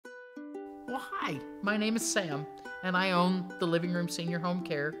Well, hi, my name is Sam, and I own the Living Room Senior Home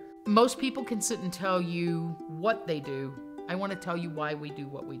Care. Most people can sit and tell you what they do. I want to tell you why we do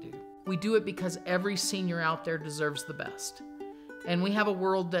what we do. We do it because every senior out there deserves the best. And we have a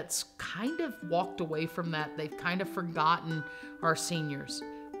world that's kind of walked away from that. They've kind of forgotten our seniors.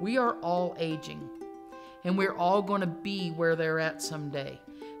 We are all aging, and we're all going to be where they're at someday.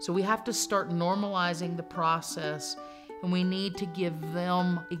 So we have to start normalizing the process, and we need to give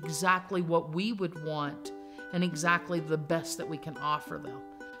them exactly what we would want and exactly the best that we can offer them.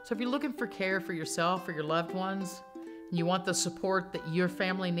 So if you're looking for care for yourself or your loved ones, and you want the support that your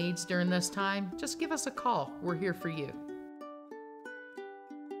family needs during this time, just give us a call. We're here for you.